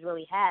Warriors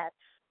really have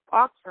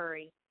are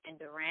Curry and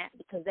Durant,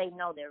 because they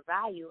know their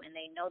value and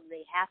they know that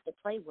they have to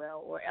play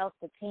well, or else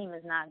the team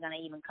is not going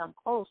to even come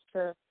close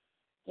to,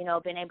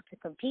 being able to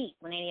compete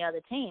with any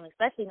other team,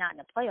 especially not in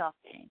a playoff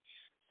game.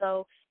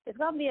 So it's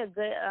going to be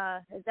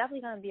it's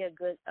definitely going to be a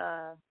good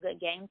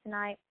game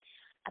tonight.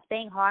 I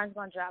think Harden's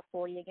going to drop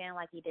 40 again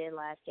like he did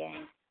last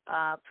game.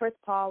 Chris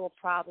Paul will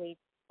probably,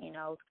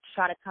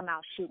 try to come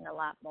out shooting a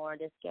lot more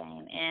this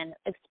game, and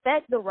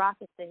expect the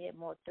Rockets to hit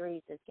more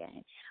threes this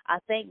game. I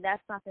think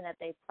that's something that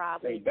they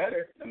probably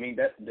better. I mean,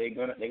 they're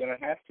gonna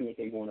have to if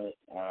they want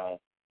to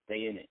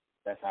stay in it.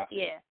 That's how.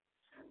 Yeah.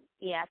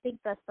 I think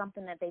that's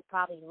something that they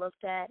probably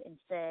looked at and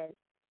said,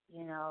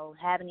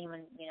 haven't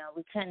even,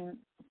 we couldn't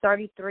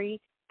 33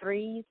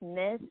 threes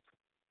missed.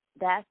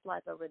 That's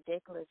like a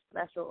ridiculous.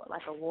 That's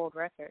like a world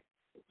record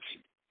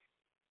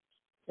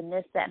to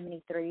miss that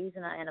many threes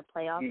in a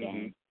playoff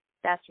game.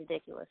 That's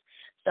ridiculous.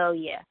 So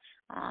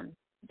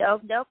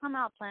they'll come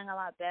out playing a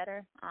lot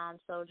better.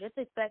 So just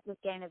expect this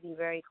game to be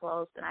very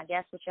close, and I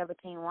guess whichever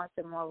team wants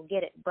it more will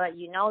get it. But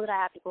that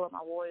I have to go with my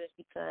Warriors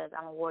because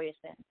I'm a Warriors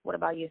fan. What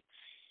about you?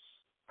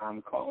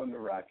 I'm calling the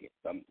Rockets.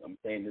 I'm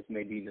saying this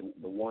may be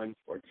the 1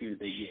 or 2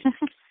 they get.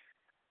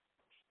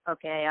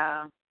 Okay.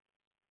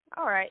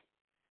 All right.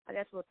 I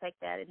guess we'll take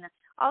that. And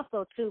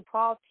also, too,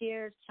 Paul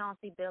Pierce,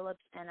 Chauncey Billups,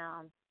 and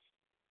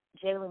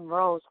Jalen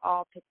Rose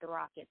all picked the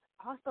Rockets.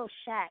 Also,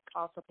 Shaq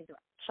also picked the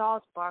Rockets.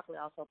 Charles Barkley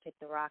also picked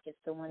the Rockets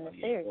to win the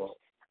series.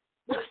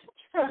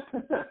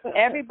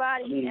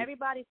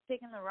 Everybody's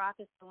picking the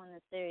Rockets to win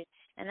the series,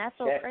 and that's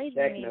so crazy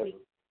to me.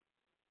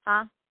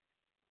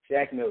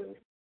 Shaq knows.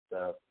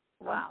 So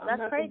wow,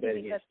 that's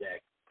crazy because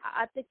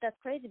I think that's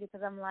crazy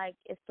because I'm like,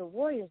 it's the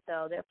Warriors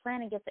though. They're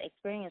playing against the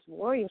experienced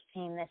Warriors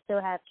team that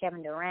still has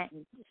Kevin Durant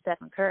and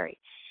Stephen Curry.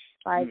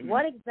 Like,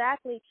 what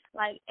exactly,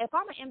 like, if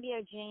I'm an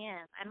NBA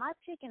GM, am I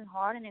picking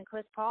Harden and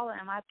Chris Paul, or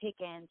am I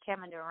picking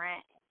Kevin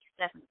Durant and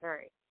Stephen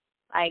Curry?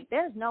 Like,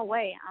 there's no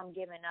way I'm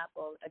giving up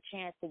a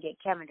chance to get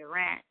Kevin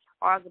Durant,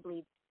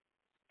 arguably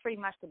pretty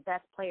much the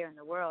best player in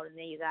the world, and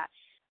then you got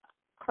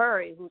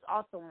Curry, who's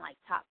also in, like,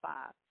 top 5.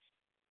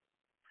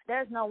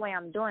 There's no way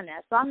I'm doing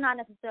that. So I'm not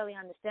necessarily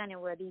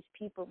understanding where these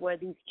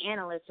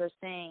analysts are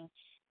saying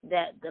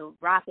that the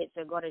Rockets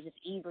are going to just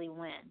easily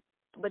win.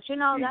 But,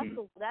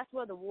 that's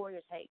where the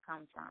Warriors hate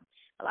comes from.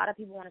 A lot of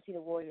people want to see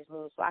the Warriors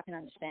lose, so I can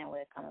understand where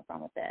they're coming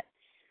from with that.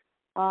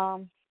 I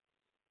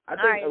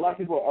think a lot of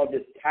people are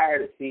just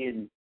tired of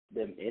seeing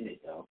them in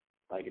it, though,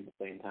 like at the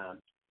same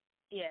time.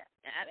 Yeah.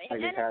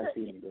 They're tired of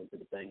seeing them go through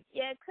the thing.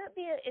 Yeah, it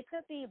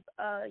could be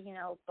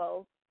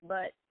both.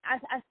 But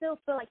I still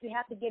feel like you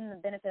have to give them the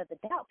benefit of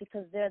the doubt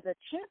because they're the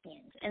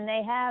champions, and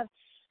they have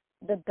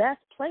the best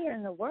player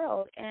in the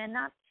world, and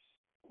not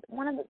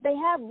they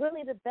have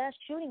really the best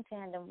shooting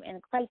tandem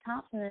in Klay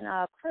Thompson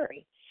and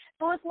Curry.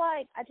 So it's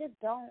like I just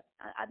don't.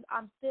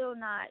 I'm still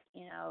not.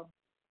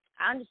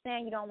 I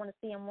understand you don't want to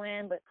see him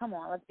win, but come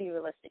on, let's be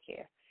realistic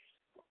here.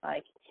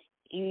 Like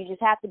you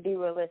just have to be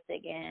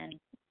realistic, and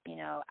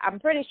I'm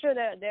pretty sure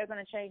that they're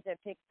going to change their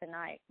picks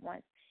tonight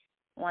once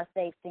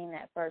they've seen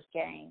that first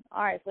game.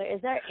 All right. So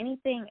is there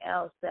anything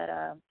else that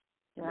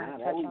you want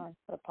to touch on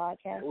for the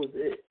podcast?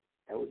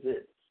 That was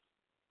it.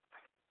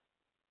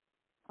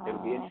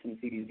 It'll be interesting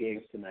to see these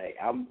games tonight.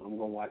 I'm going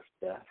to watch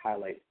the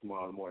highlights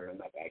tomorrow morning. I'm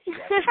not actually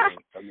watching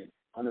the games.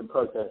 I'm in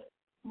protest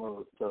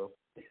mode, so.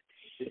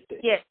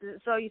 Yes.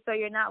 So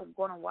you're not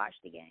going to watch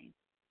the game?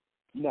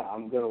 No,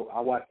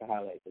 I'll watch the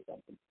highlights or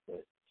something.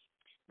 But.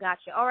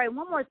 Gotcha. All right.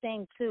 One more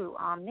thing too.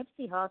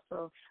 Nipsey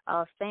Hussle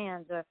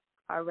fans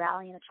are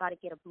rallying to try to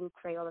get a blue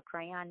Crayola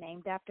crayon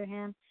named after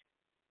him,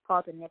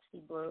 called the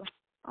Nipsey Blue.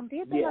 Do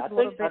you think that's a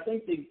little bit?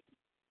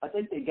 I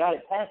think they got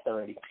it passed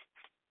already.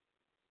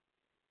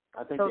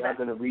 I think they are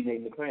going to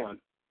rename the crayon.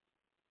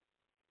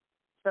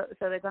 So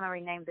they're going to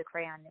rename the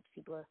crayon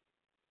Nipsey Blue.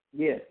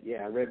 Yeah.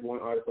 I read one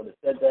article that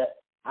said that.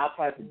 I'll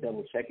probably have to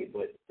double check it,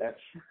 but that's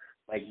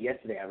like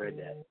yesterday I read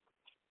that.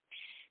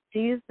 Do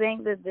you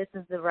think that this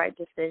is the right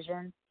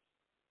decision?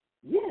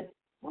 Yeah,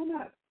 why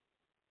not?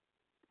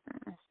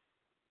 I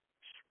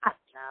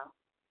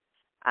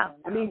don't know.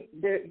 I mean,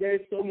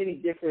 there's so many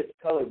different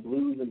colored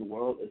blues in the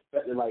world,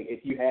 especially like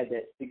if you had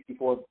that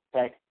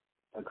 64-pack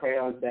of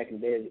crayons back in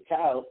the day as a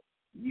child,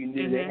 you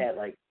knew they had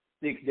like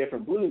 6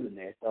 different blues in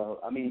there. So,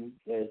 I mean,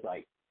 there's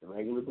like the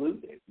regular blue,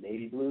 there's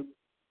navy blue,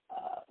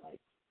 like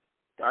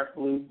dark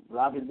blue,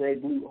 robin's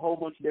egg blue, a whole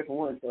bunch of different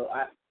ones. So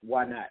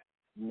why not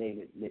name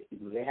it Nipsey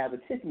Blue? They have a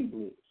Tiffany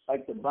blue,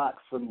 like the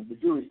box from the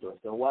jewelry store.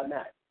 So why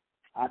not?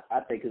 I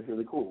think it's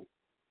really cool.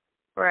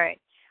 Right.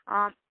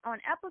 On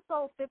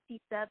episode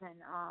 57,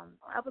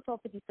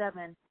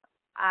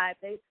 I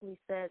basically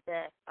said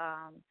that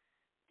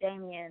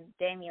Damian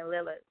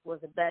Lillard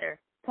was a better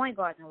point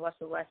guard than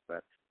Russell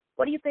Westbrook.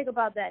 What do you think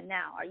about that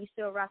now? Are you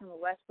still rocking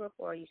with Westbrook,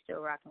 or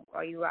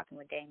are you rocking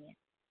with Damian?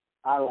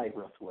 I like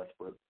Russell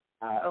Westbrook.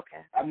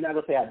 Okay. I'm not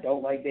gonna say I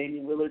don't like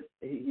Damian Lillard.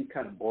 He's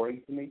kind of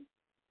boring to me.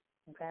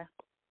 Okay.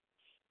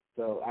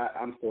 So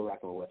I'm still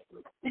rocking with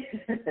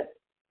Westbrook.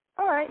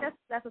 All right,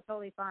 that's a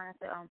totally fine.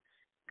 That's a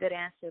good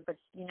answer. But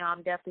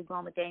I'm definitely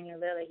going with Damian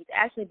Lillard. He's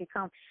actually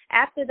become,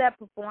 after that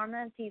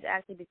performance,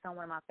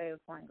 one of my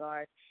favorite point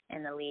guards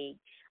in the league.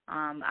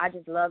 I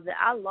just loved it.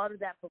 I loved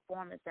that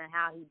performance and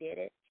how he did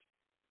it.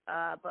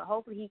 But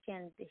hopefully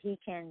he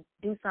can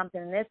do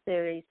something in this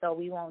series, so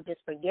we won't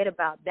just forget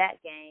about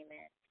that game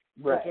and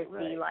just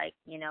be like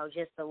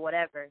just a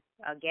whatever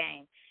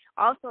game.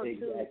 Also,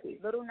 exactly. too,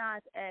 Lil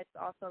Nas X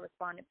also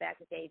responded back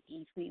to Dave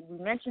East. We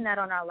mentioned that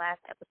on our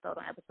last episode,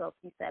 on episode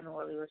 57,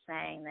 where we were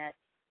saying that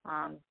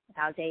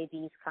how Dave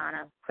East kind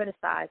of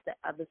criticized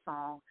the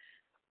song.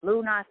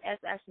 Lil Nas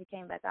X actually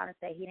came back out and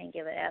said he didn't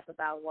give a F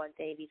about what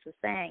Dave East was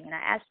saying, and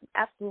I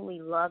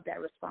absolutely love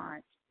that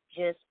response,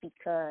 just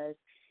because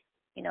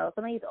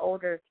some of these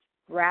older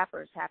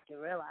rappers have to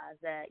realize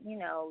that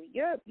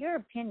your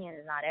opinion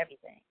is not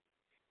everything.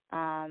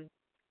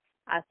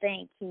 I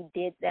think he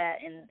did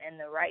that in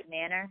the right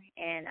manner,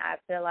 and I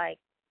feel like,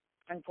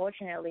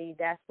 unfortunately,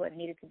 that's what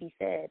needed to be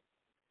said.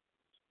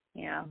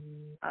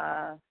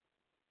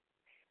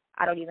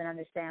 I don't even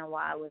understand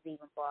why it was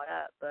even brought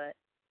up, but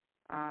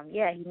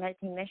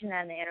he mentioned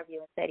that in the interview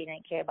and said he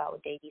didn't care about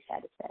what Davies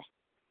had to say.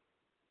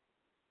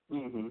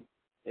 Mhm.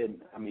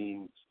 And I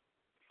mean,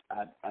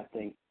 I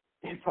think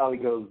it probably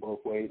goes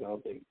both ways. I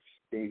don't think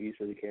Davies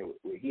really cared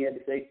what he had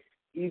to say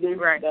either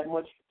that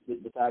much,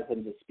 besides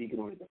him just speaking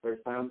on it the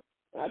first time.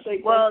 I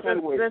think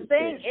the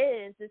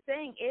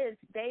thing is,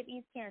 Dave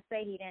East can't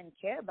say he didn't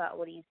care about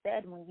what he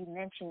said when you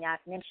mention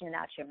it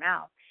out your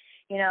mouth.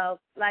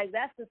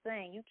 That's the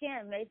thing. You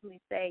can't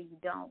basically say you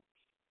don't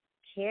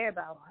care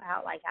about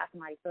how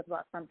somebody feels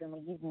about something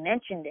when you've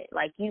mentioned it.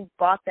 Like, you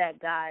brought that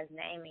guy's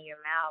name in your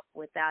mouth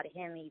without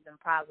him even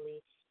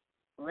probably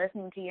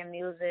listening to your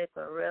music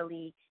or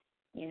really,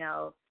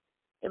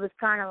 it was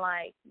kind of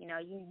like,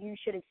 you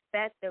should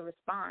expect a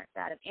response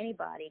out of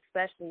anybody,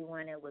 especially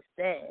when it was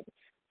said.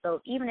 So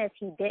even if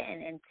he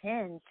didn't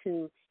intend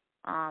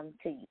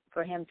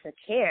for him to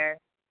care,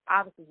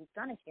 obviously he's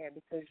gonna care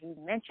because you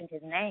mentioned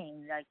his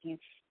name, like you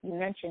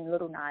mentioned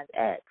Lil Nas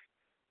X.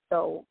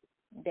 So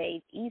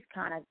Dave East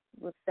kind of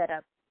was set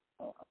up.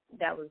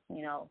 That was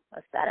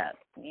a setup,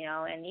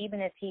 And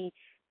even if he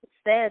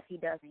says he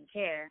doesn't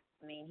care,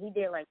 I mean, he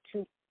did like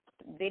 2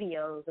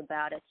 videos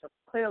about it, so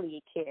clearly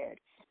he cared.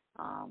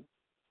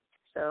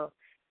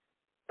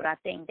 But I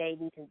think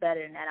Dave East is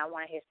better than that. I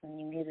want to hear some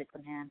new music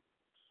from him.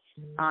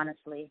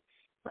 Honestly,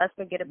 let's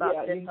forget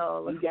about this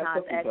whole Lil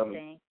Nas X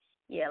thing.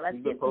 Yeah, let's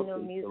get some new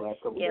music.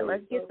 Yeah,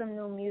 let's get some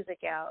new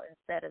music out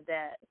instead of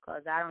that,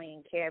 because I don't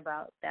even care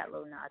about that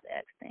Lil Nas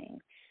X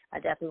thing. I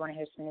definitely want to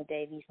hear some new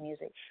Dave East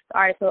music.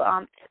 All right, so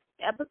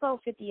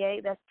episode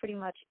 58. That's pretty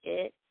much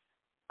it.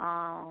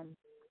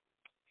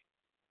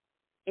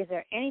 Is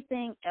there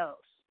anything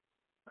else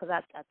because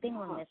I think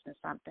we're missing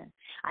something.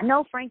 I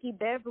know Frankie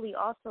Beverly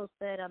also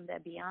said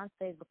that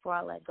Beyonce's "Before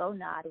I Let Go"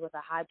 nod was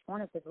a high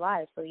point of his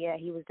life. So yeah,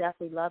 he was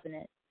definitely loving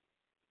it.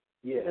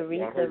 Yeah, the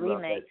I heard about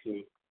remake. that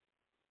too.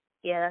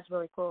 Yeah, that's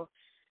really cool.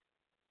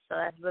 So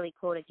that's really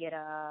cool to get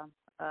a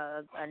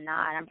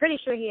nod. I'm pretty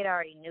sure he had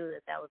already knew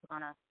that was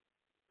gonna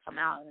come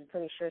out. I'm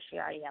pretty sure she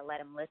already had let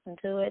him listen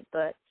to it,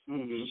 but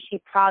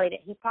he probably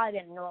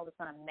didn't know it was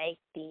gonna make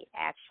the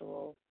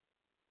actual,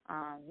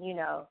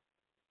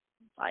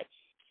 like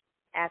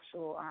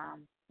actual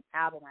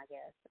album, I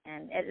guess.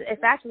 And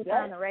it's actually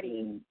kind of ready.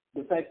 And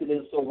the fact that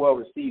it's so well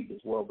received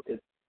as well, because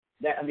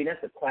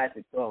that's a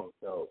classic song.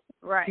 So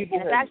right. People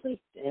had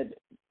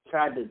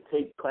tried to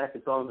take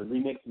classic songs and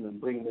remix them and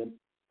bring them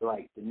to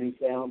like the new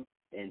sound,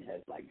 and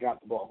has like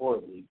dropped the ball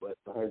horribly. But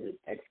for her to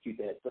execute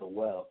that so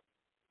well,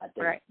 I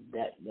think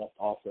that's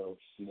also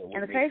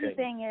and the crazy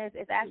thing is,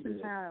 it's actually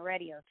playing on the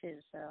radio too.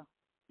 So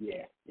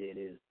yeah, it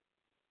is.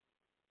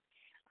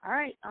 All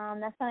right,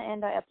 that's gonna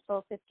end our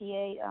episode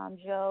 58.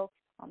 Joe,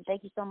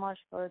 thank you so much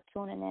for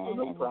tuning in.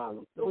 No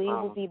problem. We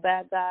will be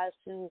back, guys,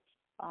 to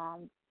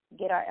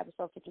get our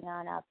episode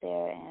 59 out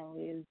there,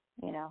 and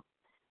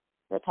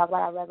we'll talk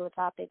about our regular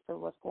topics of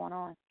what's going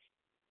on.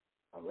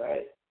 All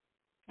right.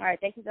 All right,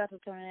 thank you guys for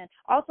tuning in.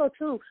 Also,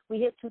 too, we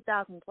hit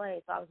 2,000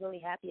 plays, so I was really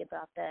happy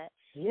about that.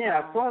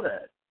 Yeah, I saw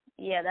that.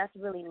 Yeah, that's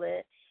really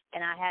lit.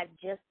 And I had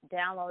just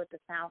downloaded the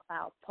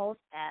SoundCloud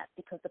Post app,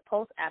 because the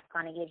Post app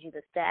kind of gives you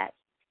the stats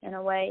in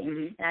a way,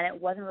 and I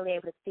wasn't really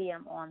able to see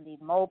them on the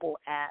mobile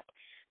app.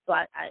 So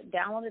I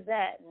downloaded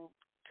that, and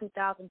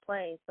 2,000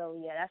 plays. So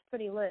yeah, that's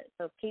pretty lit.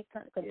 So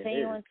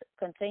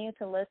continue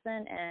to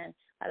listen, and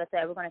like I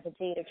said, we're going to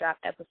continue to drop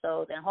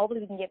episodes, and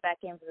hopefully we can get back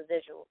in for the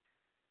visual,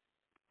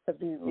 because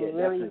we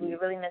really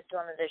miss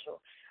doing the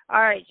visual.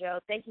 All right, Joe,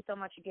 thank you so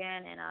much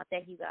again, and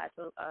thank you guys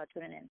for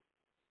tuning in.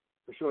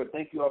 For sure.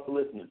 Thank you all for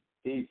listening.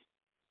 Peace.